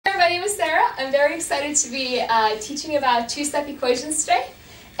name is Sarah. I'm very excited to be teaching about two-step equations today.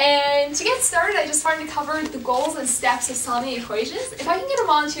 And to get started, I just wanted to cover the goals and steps of solving equations. If I can get a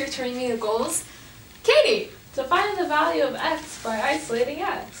volunteer to read me the goals. Katie! To find the value of x by isolating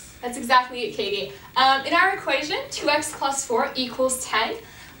x. That's exactly it, Katie. In our equation, 2x plus 4 equals 10.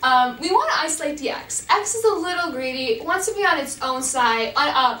 We want to isolate the x. X is a little greedy. It wants to be on its own side,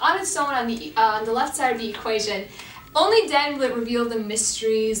 on its own on the left side of the equation. Only then will it reveal the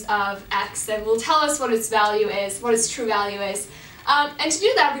mysteries of x and will tell us what its value is, what its true value is. And to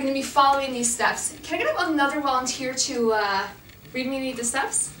do that, we're going to be following these steps. Can I get another volunteer to read me the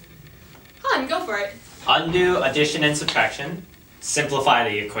steps? Come on, go for it. Undo addition and subtraction, simplify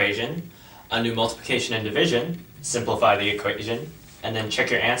the equation, undo multiplication and division, simplify the equation, and then check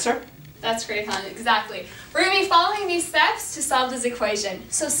your answer. That's great, hon. Exactly. We're going to be following these steps to solve this equation.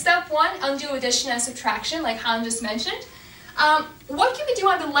 So step 1, undo addition and subtraction, like Han just mentioned. What can we do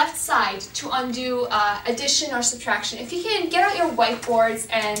on the left side to undo addition or subtraction? If you can get out your whiteboards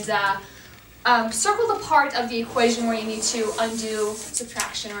and circle the part of the equation where you need to undo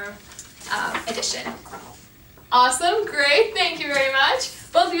subtraction or addition. Awesome, great, thank you very much.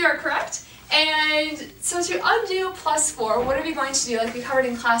 Both of you are correct. And so to undo plus 4, what are we going to do like we covered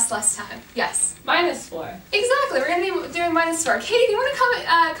in class last time? Yes? Minus 4. Exactly, we're going to be doing minus 4. Katie, do you want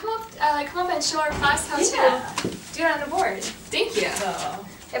to come up and show our class how to do it on the board? Thank you. So,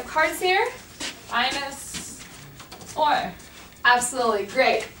 You have cards here? minus 4. Absolutely,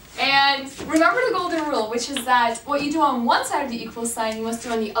 great. And remember the golden rule, which is that what you do on one side of the equal sign, you must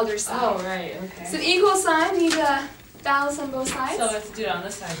do on the other side. Oh, right, okay. So the equal sign, you need to balance on both sides. So I have to do it on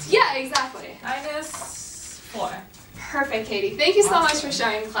this side too. Yeah, exactly. Minus 4. Perfect, Katie. Thank you so much for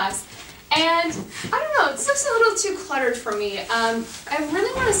sharing in class. And I don't know, this looks a little too cluttered for me. I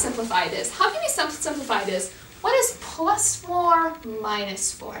really want to simplify this. How can we simplify this? What is plus 4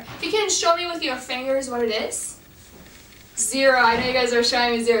 minus 4? If you can show me with your fingers what it is. 0. I know you guys are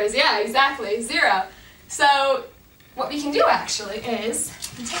showing me zeros. Yeah, exactly. 0. So what we can do actually is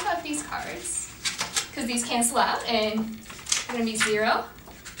we take out these cards because these cancel out, and it's going to be 0.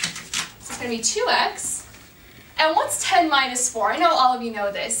 So it's going to be 2x. And what's 10 minus 4? I know all of you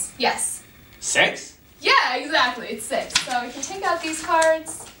know this. Yes? 6? Yeah, exactly. It's 6. So we can take out these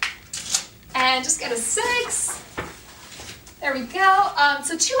cards and just get a 6. There we go.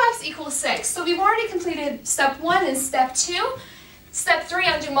 So 2x equals 6. So we've already completed step 1 and step 2. Step 3,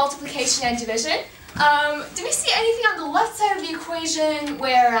 undo multiplication and division. Do we see anything on the left side of the equation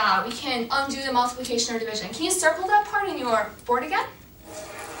where we can undo the multiplication or division? Can you circle that part in your board again?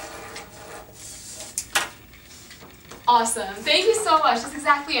 Awesome. Thank you so much. That's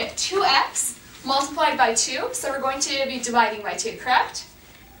exactly it. 2x multiplied by 2. So we're going to be dividing by 2, correct?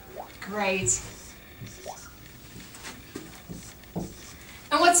 Great.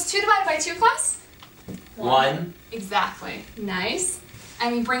 And what's 2 divided by 2, class? 1. Exactly. Nice.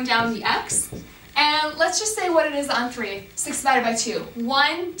 And we bring down the x. And let's just say what it is on 3. 6 divided by 2.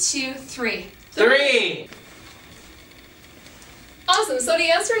 1, 2, 3. 3! Awesome. So the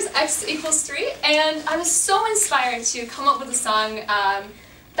answer is x equals 3. And I was so inspired to come up with a song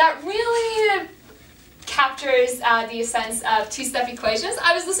that really captures the essence of two-step equations.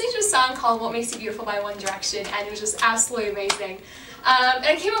 I was listening to a song called What Makes You Beautiful by One Direction, and it was just absolutely amazing. And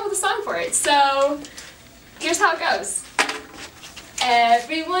I came up with a song for it. So here's how it goes.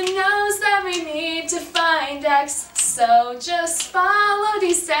 Everyone knows that we need to find x, so just follow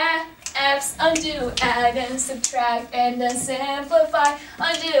these steps. Undo, add, and subtract, and then simplify.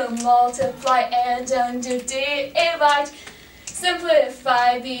 Undo, multiply, and undo, divide.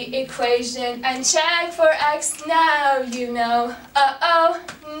 Simplify the equation and check for x. Now you know,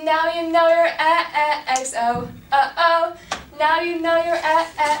 now you know you're at x. Now you know you're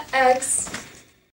at x.